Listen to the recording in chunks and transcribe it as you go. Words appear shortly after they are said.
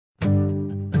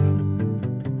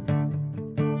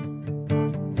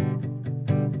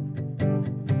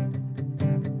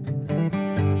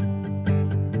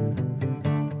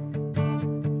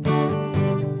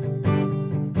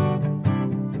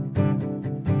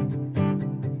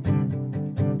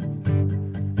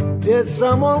Did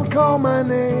someone call my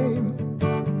name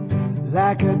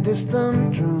like a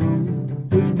distant drum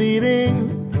is beating?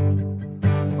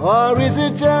 Or is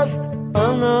it just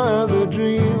another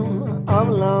dream of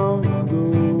long ago?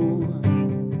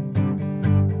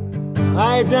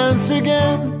 I dance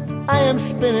again, I am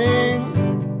spinning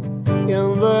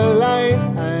in the light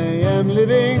I am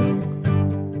living,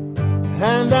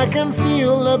 and I can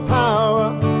feel the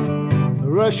power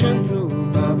rushing through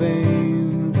my veins.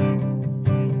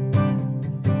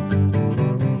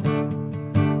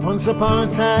 Once upon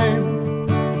a time,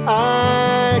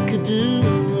 I could do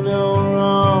no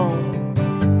wrong,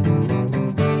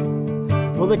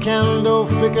 for the candle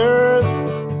flickers,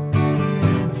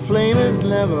 the flame is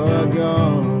never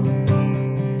gone.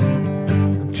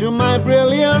 To my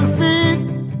brilliant feet,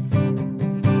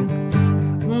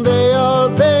 they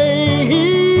all obey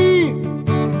heed.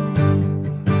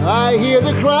 I hear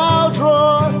the crowds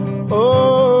roar,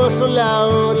 oh, so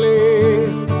loudly.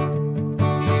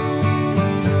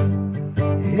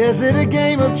 Is it a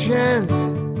game of chance,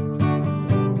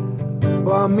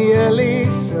 or merely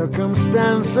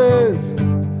circumstances?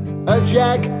 A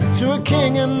jack to a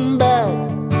king and back,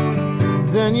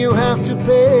 then you have to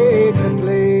pay to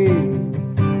play.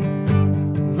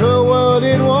 The world,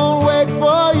 it won't wait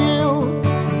for you,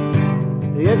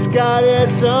 it's got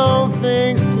its own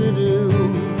things to do.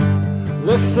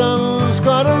 The sun's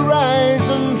gotta rise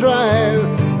and drive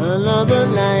another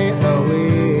night away.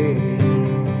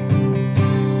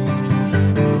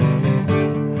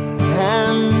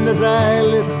 And as I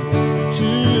listen to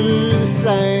the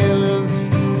silence,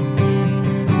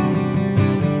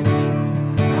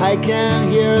 I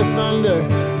can hear thunder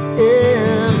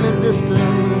in the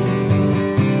distance.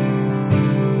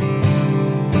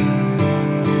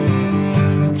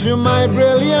 To my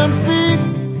brilliant feet,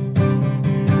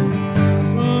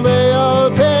 they all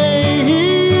pay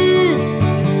heed.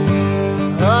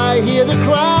 I hear the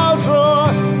crowds roar,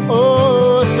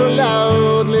 oh, so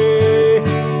loudly.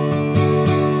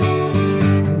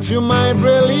 To my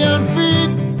brilliant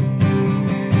feet,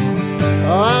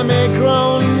 oh, I may grow